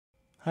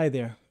Hi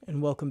there,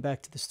 and welcome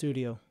back to the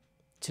studio.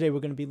 Today we're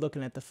going to be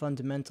looking at the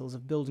fundamentals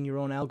of building your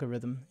own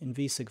algorithm in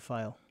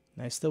VSigFile.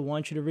 And I still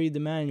want you to read the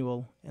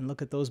manual and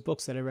look at those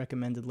books that I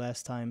recommended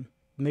last time.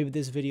 Maybe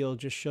this video will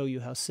just show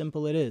you how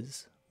simple it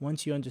is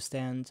once you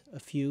understand a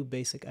few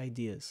basic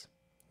ideas.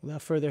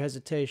 Without further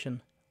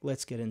hesitation,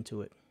 let's get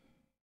into it.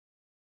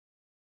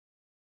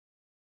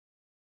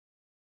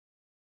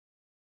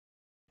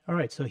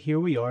 Alright, so here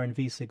we are in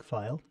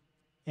VSigFile,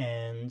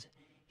 and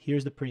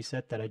here's the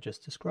preset that I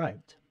just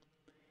described.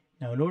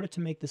 Now, in order to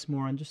make this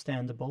more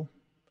understandable,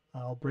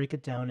 I'll break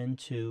it down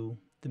into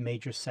the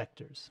major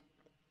sectors.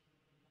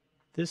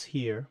 This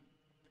here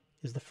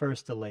is the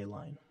first delay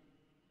line.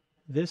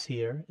 This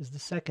here is the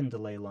second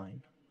delay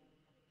line.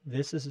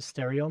 This is a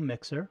stereo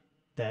mixer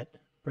that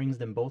brings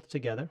them both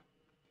together.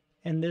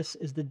 And this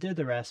is the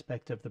dither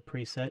aspect of the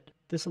preset.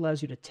 This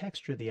allows you to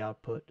texture the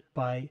output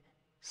by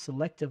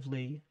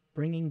selectively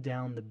bringing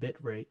down the bit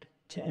rate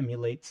to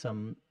emulate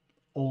some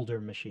older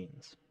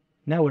machines.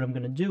 Now what I'm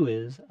going to do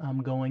is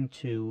I'm going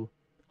to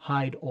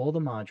hide all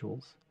the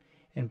modules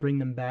and bring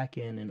them back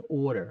in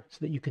order so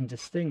that you can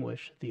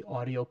distinguish the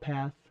audio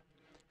path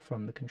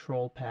from the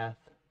control path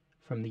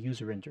from the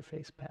user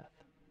interface path.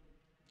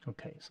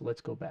 Okay, so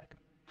let's go back.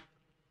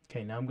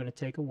 Okay, now I'm going to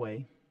take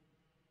away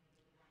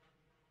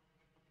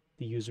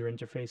the user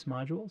interface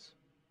modules,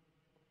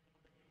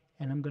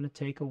 and I'm going to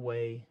take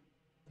away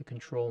the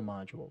control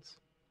modules.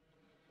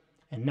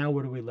 And now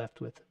what are we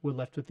left with? We're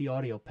left with the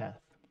audio path.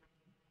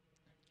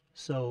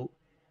 So,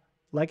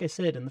 like I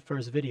said in the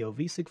first video,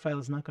 VSigFile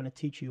is not going to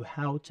teach you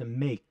how to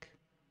make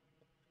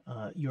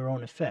your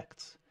own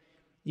effects.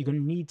 You're going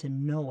to need to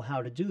know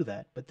how to do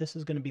that, but this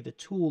is going to be the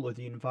tool or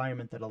the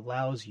environment that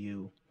allows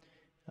you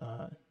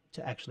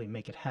to actually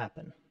make it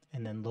happen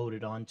and then load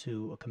it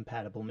onto a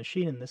compatible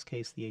machine, in this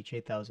case the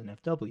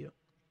H8000FW.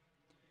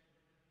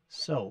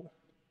 So,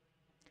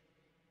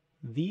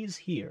 these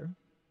here,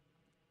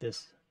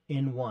 this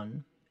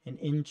in1 and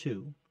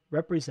in2,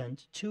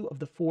 represent 2 of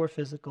the 4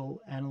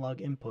 physical analog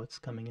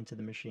inputs coming into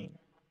the machine.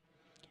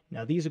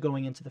 Now these are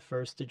going into the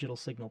first digital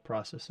signal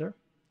processor,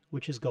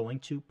 which is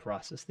going to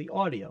process the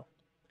audio.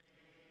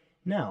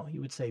 Now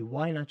you would say,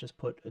 why not just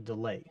put a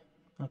delay?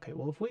 Okay,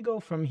 well if we go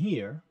from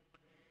here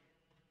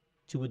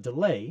to a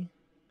delay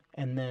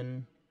and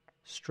then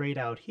straight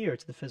out here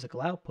to the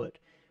physical output,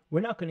 we're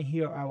not going to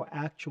hear our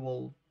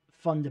actual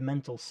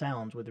fundamental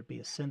sounds, whether it be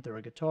a synth or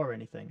a guitar or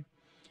anything.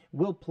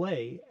 We'll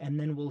play, and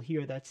then we'll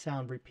hear that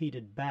sound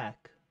repeated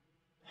back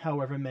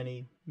however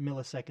many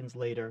milliseconds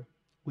later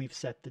we've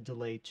set the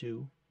delay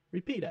to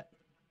repeat at.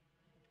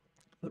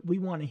 But we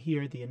want to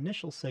hear the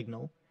initial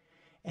signal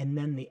and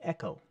then the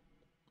echo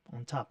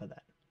on top of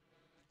that.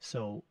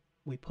 So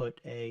we put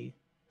a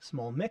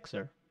small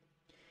mixer.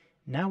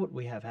 Now what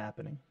we have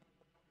happening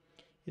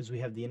is we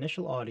have the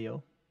initial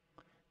audio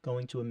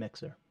going to a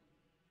mixer.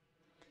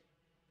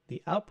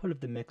 The output of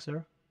the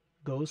mixer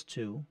goes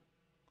to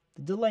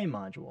the delay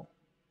module.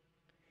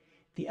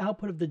 The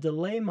output of the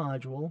delay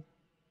module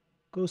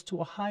goes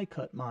to a high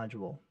cut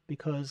module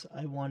because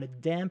I want to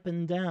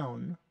dampen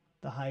down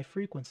the high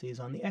frequencies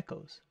on the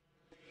echoes.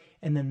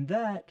 And then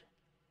that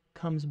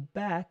comes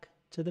back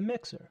to the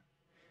mixer.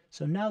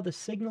 So now the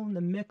signal in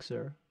the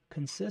mixer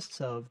consists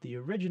of the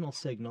original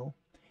signal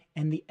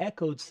and the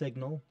echoed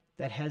signal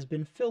that has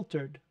been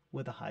filtered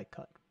with a high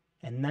cut.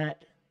 And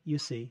that, you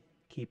see,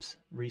 keeps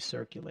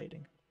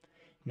recirculating.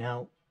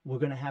 Now, we're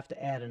going to have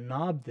to add a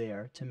knob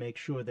there to make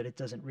sure that it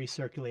doesn't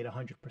recirculate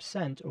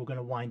 100%, or we're going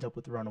to wind up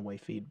with runaway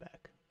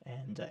feedback.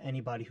 And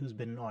anybody who's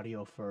been in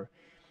audio for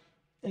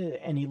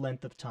any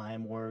length of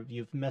time, or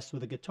you've messed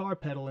with a guitar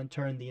pedal and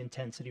turned the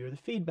intensity or the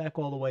feedback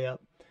all the way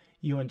up,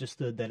 you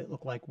understood that it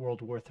looked like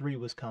World War III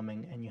was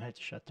coming and you had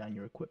to shut down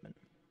your equipment.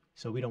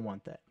 So we don't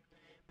want that.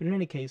 But in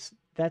any case,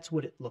 that's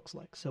what it looks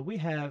like. So we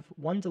have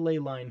one delay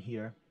line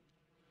here.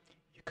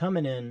 You're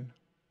coming in,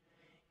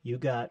 you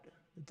got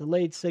the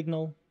delayed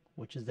signal,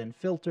 which is then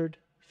filtered,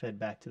 fed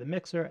back to the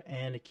mixer,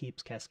 and it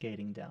keeps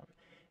cascading down.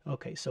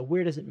 Okay, so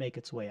where does it make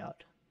its way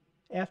out?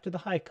 After the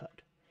high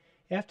cut.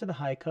 After the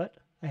high cut,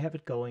 I have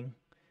it going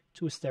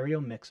to a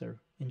stereo mixer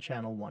in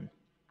channel 1.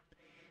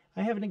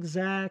 I have an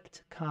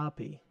exact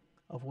copy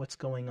of what's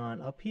going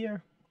on up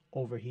here,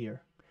 over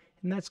here,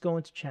 and that's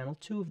going to channel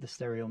 2 of the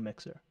stereo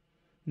mixer.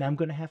 Now I'm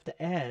going to have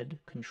to add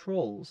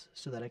controls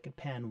so that I can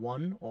pan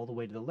one all the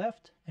way to the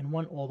left and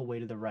one all the way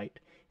to the right.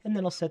 And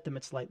then I'll set them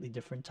at slightly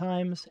different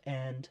times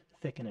and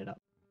thicken it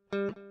up.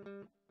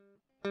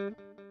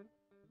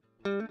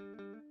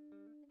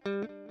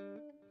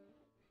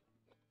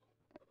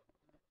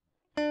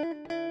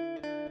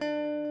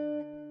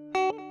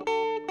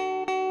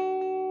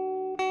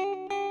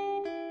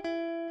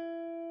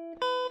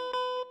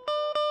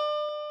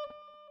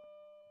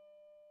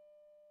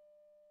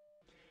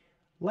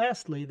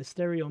 Lastly, the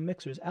stereo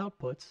mixer's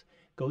outputs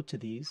go to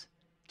these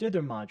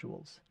dither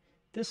modules.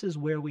 This is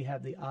where we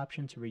have the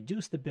option to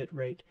reduce the bit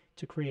rate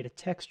to create a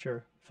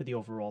texture for the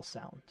overall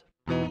sound.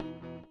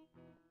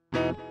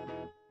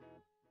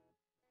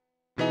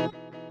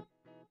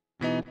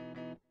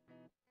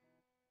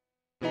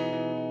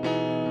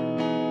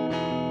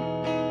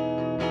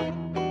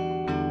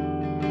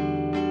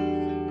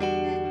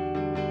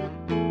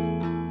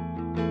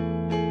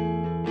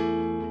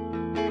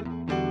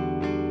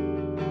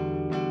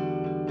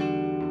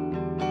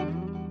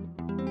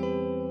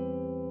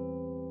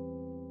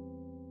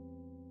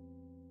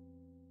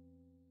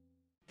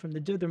 from the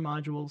dither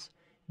modules,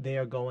 they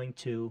are going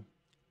to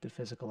the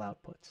physical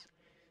outputs.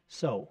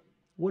 So,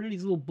 what are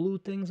these little blue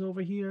things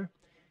over here?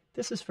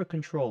 This is for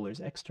controllers,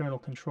 external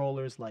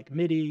controllers like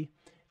MIDI,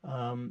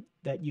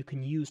 that you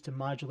can use to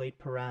modulate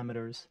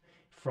parameters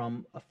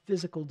from a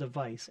physical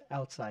device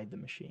outside the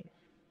machine.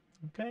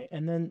 Okay,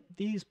 and then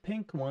these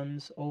pink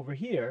ones over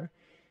here,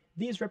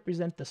 these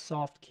represent the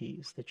soft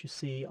keys that you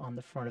see on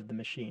the front of the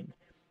machine.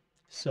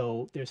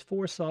 So there's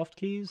 4 soft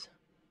keys,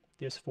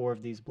 there's 4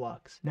 of these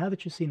blocks. Now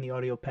that you've seen the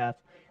audio path,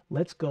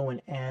 let's go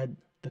and add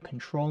the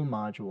control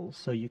modules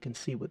so you can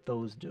see what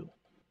those do.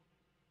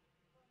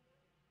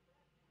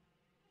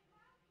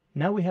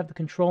 Now we have the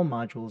control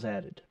modules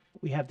added.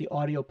 We have the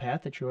audio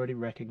path that you already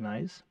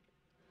recognize,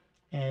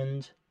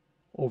 and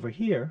over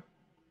here,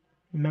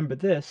 remember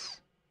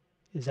this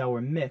is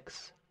our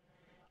mix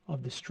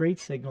of the straight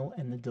signal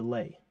and the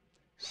delay.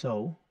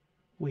 So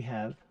we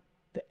have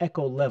the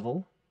echo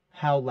level,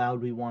 how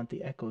loud we want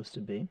the echoes to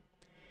be,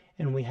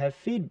 and we have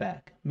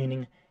feedback,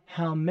 meaning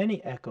how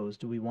many echoes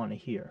do we want to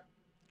hear.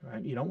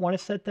 Right? You don't want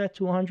to set that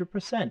to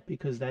 100%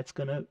 because that's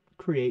going to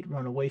create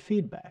runaway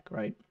feedback,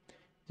 right?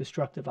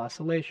 Destructive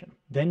oscillation.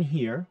 Then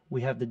here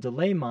we have the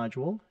delay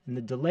module, and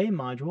the delay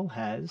module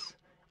has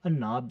a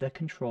knob that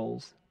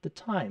controls the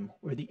time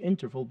or the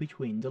interval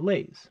between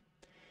delays.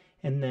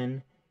 And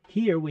then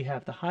here we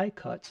have the high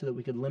cut so that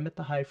we could limit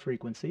the high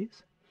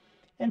frequencies,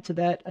 and to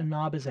that a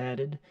knob is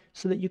added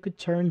so that you could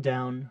turn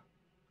down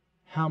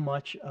how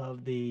much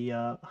of the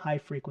high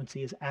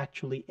frequency is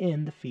actually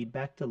in the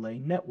feedback delay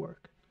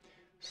network.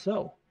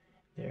 So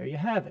there you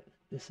have it.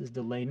 This is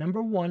delay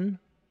number 1.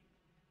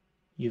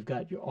 You've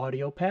got your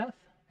audio path,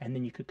 and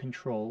then you could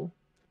control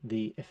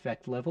the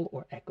effect level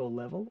or echo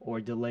level or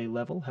delay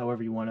level,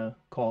 however you want to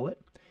call it.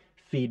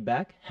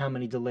 Feedback, how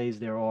many delays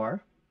there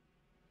are.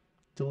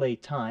 Delay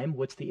time,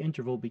 what's the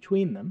interval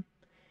between them.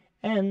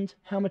 And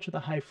how much of the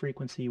high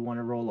frequency you want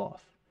to roll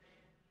off.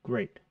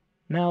 Great.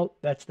 Now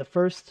that's the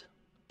first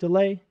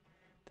delay.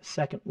 The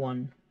second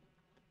one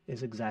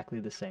is exactly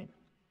the same.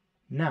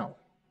 Now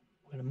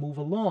we're going to move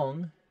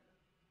along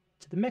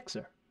to the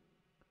mixer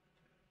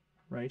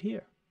right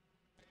here.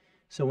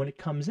 So when it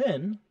comes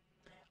in,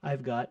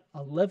 I've got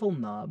a level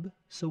knob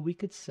so we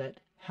could set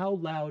how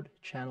loud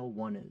channel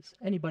 1 is.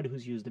 Anybody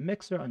who's used a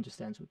mixer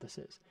understands what this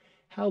is.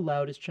 How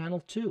loud is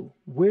channel 2?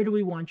 Where do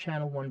we want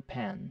channel 1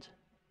 panned?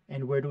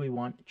 And where do we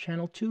want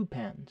channel 2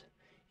 panned?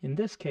 In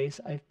this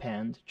case, I've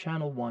panned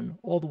channel 1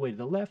 all the way to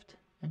the left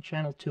and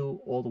channel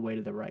 2 all the way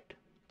to the right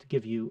to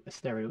give you a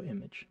stereo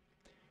image.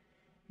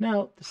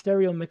 Now the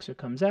stereo mixer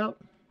comes out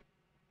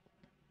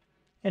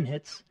and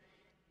hits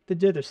the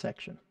dither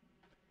section.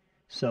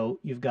 So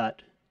you've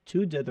got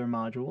 2 dither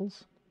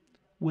modules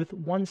with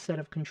 1 set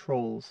of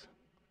controls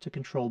to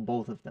control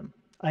both of them.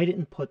 I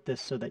didn't put this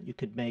so that you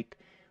could make,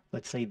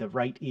 let's say, the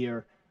right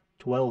ear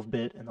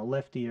 12-bit and the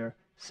left ear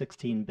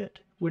 16-bit.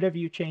 Whatever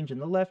you change in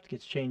the left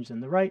gets changed in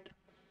the right,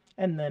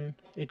 and then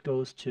it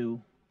goes to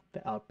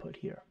the output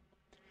here.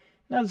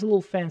 Now there's a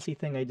little fancy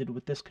thing I did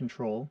with this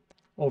control.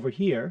 Over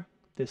here,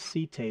 this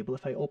C table,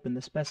 if I open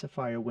the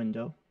specifier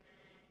window,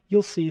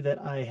 you'll see that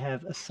I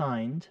have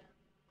assigned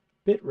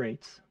bit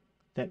rates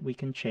that we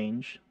can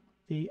change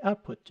the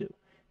output to,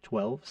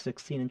 12,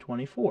 16, and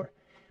 24.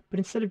 But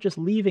instead of just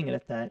leaving it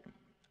at that,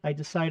 I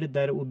decided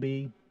that it would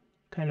be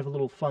kind of a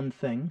little fun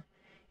thing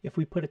if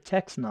we put a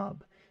text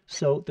knob.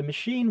 So the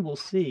machine will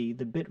see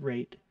the bit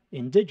rate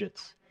in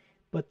digits,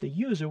 but the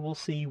user will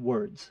see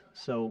words.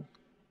 So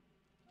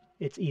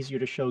it's easier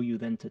to show you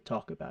than to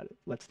talk about it.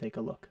 Let's take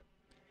a look.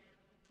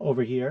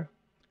 Over here,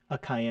 a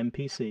Cayenne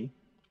PC,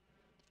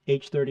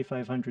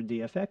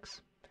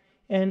 H3500DFX,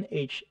 and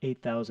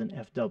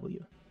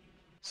H8000FW.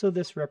 So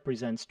this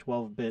represents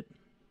 12-bit,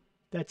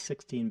 that's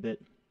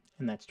 16-bit,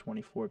 and that's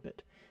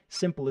 24-bit.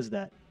 Simple as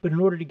that. But in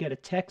order to get a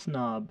text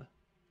knob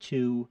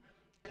to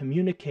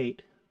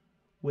communicate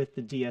with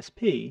the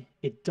DSP,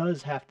 it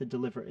does have to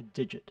deliver a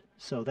digit.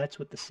 So that's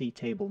what the C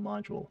table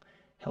module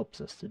helps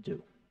us to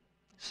do.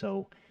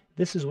 So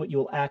this is what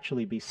you'll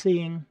actually be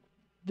seeing.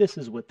 This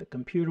is what the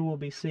computer will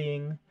be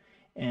seeing,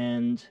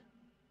 and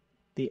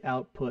the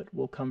output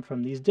will come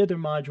from these dither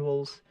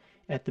modules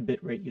at the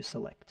bit rate you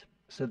select.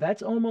 So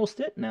that's almost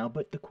it now,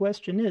 but the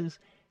question is,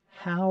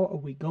 how are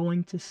we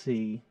going to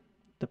see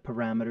the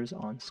parameters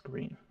on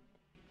screen?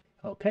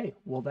 Okay,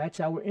 well that's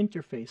our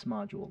interface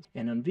modules,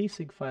 and on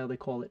VSigFile they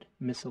call it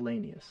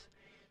miscellaneous.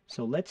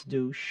 So let's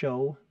do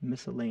show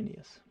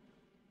miscellaneous.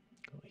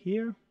 Go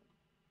here,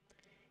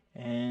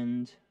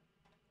 and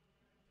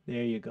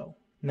there you go.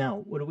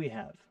 Now, what do we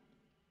have?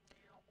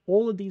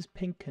 All of these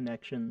pink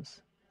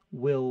connections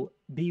will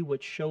be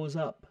what shows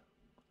up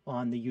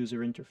on the user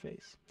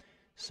interface.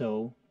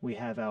 So we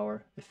have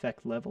our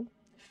effect level,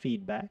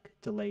 feedback,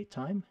 delay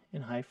time,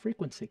 and high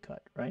frequency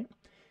cut, right?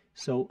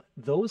 So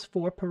those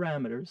 4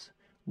 parameters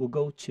will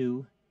go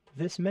to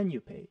this menu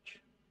page,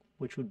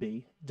 which would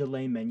be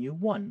delay menu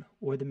 1,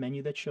 or the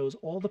menu that shows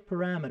all the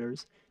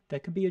parameters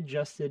that can be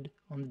adjusted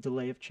on the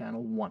delay of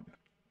channel 1.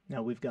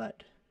 Now we've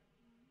got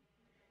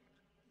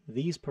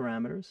these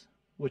parameters,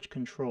 which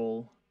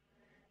control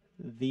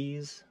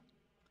these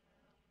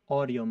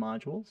audio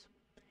modules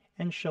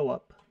and show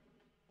up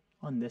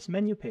on this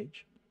menu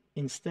page.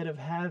 Instead of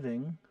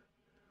having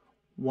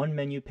one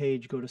menu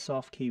page go to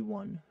soft key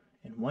 1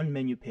 and one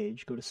menu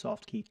page go to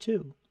soft key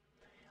 2,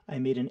 I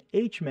made an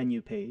H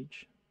menu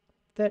page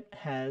that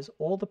has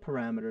all the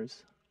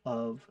parameters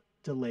of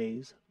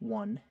delays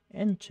 1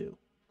 and 2.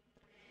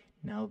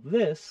 Now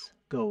this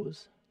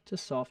goes to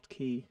soft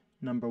key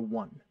number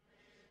 1.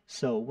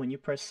 So when you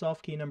press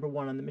soft key number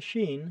 1 on the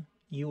machine,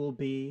 you will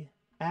be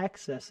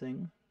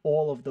accessing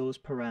all of those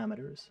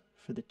parameters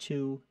for the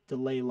two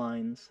delay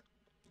lines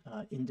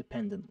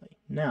independently.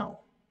 Now,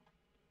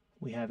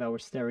 we have our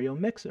stereo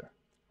mixer.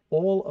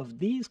 All of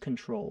these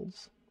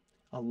controls,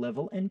 a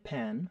level and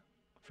pan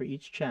for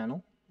each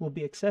channel, will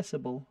be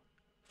accessible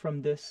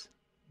from this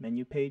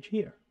menu page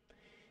here.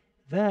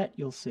 That,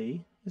 you'll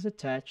see, is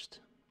attached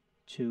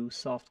to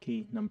soft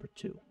key number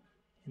 2.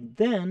 And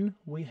then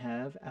we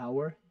have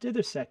our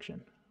dither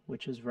section,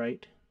 which is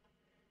right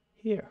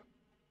here.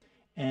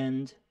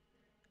 And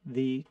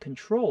the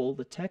control,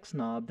 the text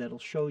knob that'll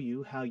show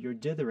you how you're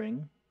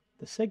dithering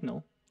the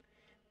signal,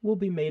 will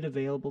be made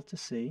available to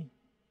see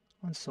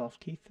on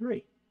soft key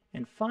 3.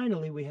 And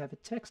finally, we have a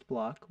text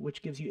block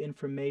which gives you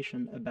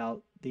information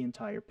about the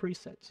entire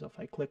preset. So if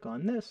I click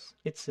on this,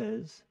 it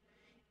says,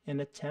 an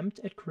attempt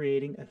at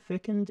creating a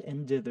thickened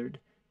and dithered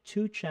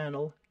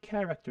 2-channel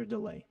character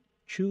delay.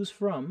 Choose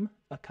from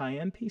Akai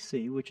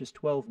MPC, which is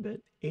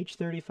 12-bit,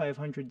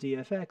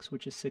 H3500DFX,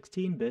 which is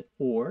 16-bit,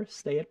 or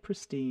stay at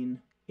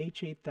pristine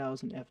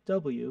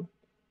H8000FW,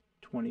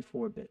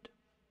 24-bit.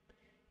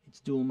 It's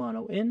dual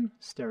mono in,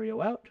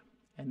 stereo out,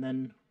 and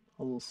then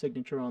a little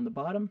signature on the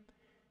bottom,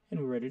 and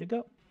we're ready to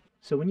go.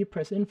 So when you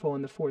press info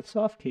on the 4th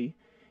soft key,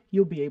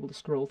 you'll be able to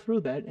scroll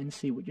through that and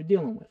see what you're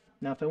dealing with.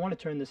 Now if I want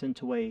to turn this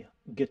into a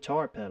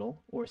guitar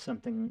pedal or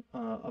something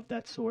of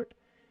that sort,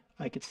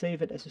 I could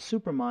save it as a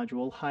super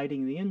module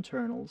hiding the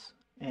internals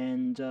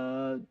and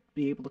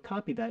be able to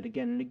copy that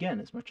again and again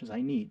as much as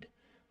I need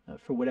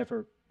for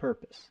whatever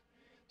purpose.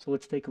 So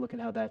let's take a look at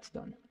how that's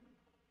done.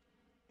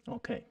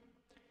 Okay,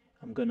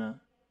 I'm going to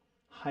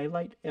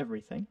highlight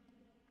everything.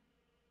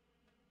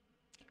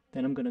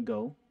 Then I'm going to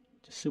go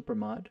to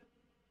Supermod,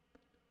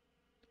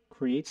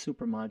 create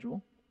super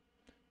module,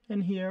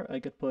 and here I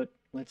could put,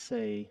 let's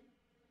say,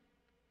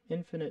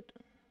 infinite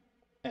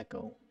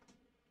echo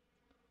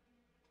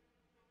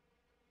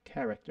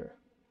character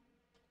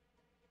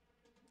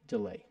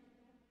delay.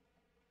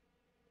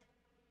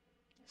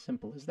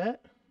 Simple as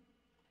that.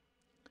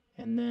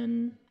 And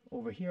then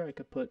over here I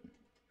could put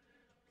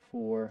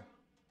for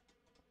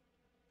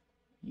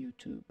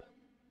YouTube.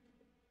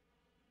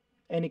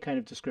 Any kind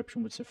of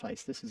description would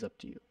suffice. This is up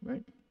to you,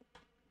 right?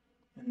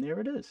 And there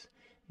it is.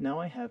 Now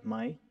I have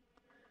my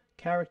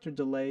character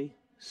delay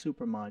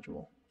super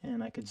module,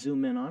 and I could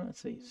zoom in on it.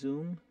 Let's say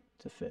zoom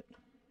to fit.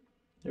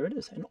 There it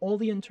is, and all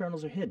the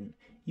internals are hidden.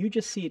 You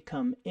just see it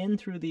come in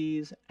through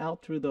these,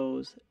 out through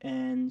those,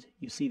 and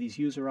you see these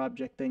user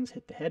object things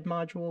hit the head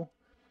module,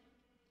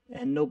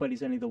 and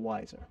nobody's any the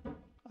wiser.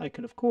 I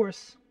could, of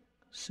course,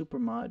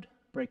 supermod,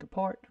 break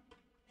apart,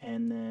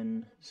 and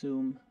then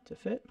zoom to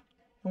fit,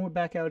 and we're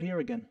back out here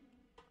again,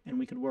 and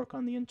we could work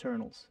on the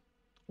internals.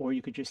 Or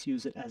you could just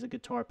use it as a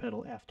guitar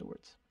pedal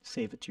afterwards.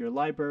 Save it to your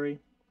library,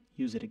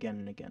 use it again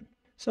and again.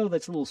 So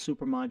that's a little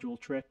super module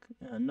trick,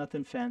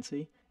 nothing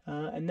fancy.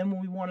 And then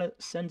when we want to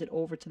send it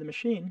over to the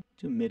machine,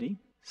 do MIDI,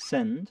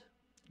 send,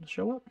 it'll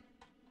show up.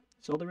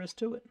 That's all there is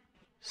to it.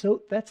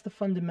 So that's the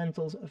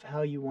fundamentals of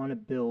how you want to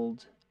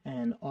build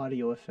an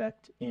audio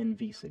effect in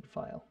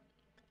VSigFile.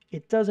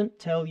 It doesn't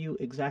tell you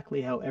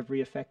exactly how every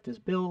effect is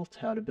built,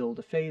 how to build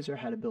a phaser,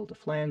 how to build a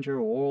flanger,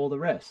 or all the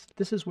rest.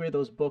 This is where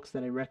those books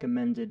that I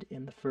recommended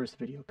in the first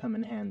video come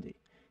in handy,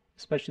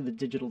 especially the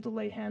Digital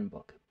Delay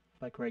Handbook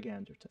by Craig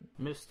Anderton.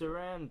 Mr.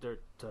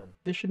 Anderton.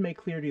 This should make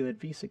clear to you that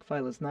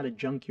VSigFile is not a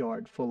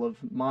junkyard full of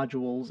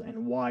modules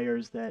and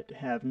wires that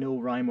have no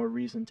rhyme or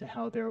reason to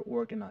how they're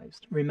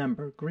organized.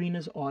 Remember, green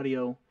is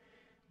audio,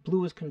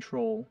 blue is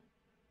control,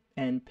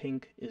 and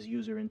pink is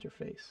user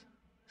interface.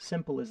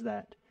 Simple as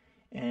that.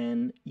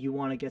 And you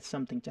want to get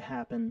something to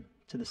happen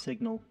to the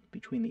signal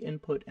between the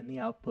input and the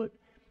output.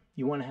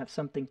 You want to have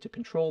something to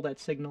control that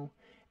signal,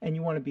 and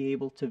you want to be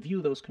able to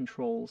view those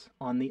controls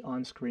on the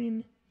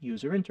on-screen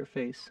user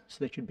interface so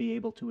that you'd be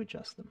able to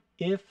adjust them.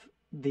 If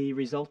the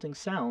resulting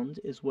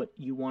sound is what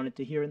you wanted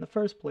to hear in the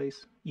first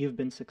place, you've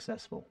been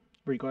successful,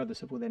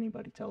 regardless of what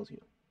anybody tells you.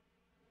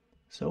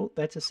 So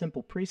that's a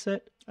simple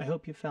preset. I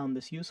hope you found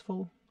this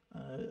useful.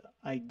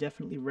 I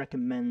definitely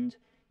recommend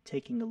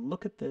taking a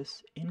look at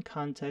this in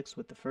context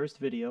with the first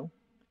video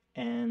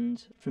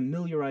and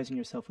familiarizing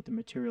yourself with the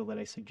material that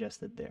I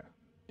suggested there,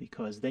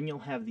 because then you'll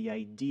have the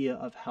idea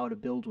of how to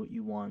build what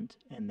you want,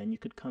 and then you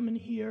could come in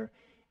here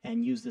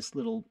and use this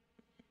little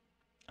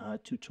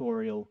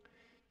tutorial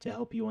to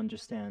help you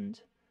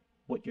understand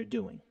what you're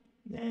doing.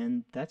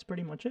 And that's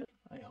pretty much it.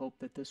 I hope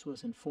that this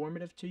was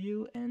informative to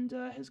you and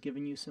has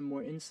given you some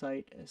more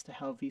insight as to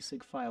how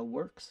VSigFile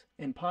works,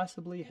 and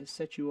possibly has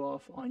set you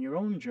off on your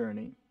own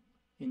journey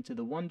into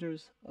the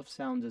wonders of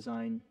sound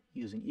design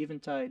using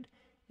Eventide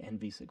and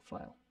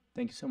VSigFile.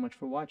 Thank you so much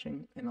for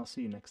watching, and I'll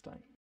see you next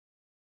time.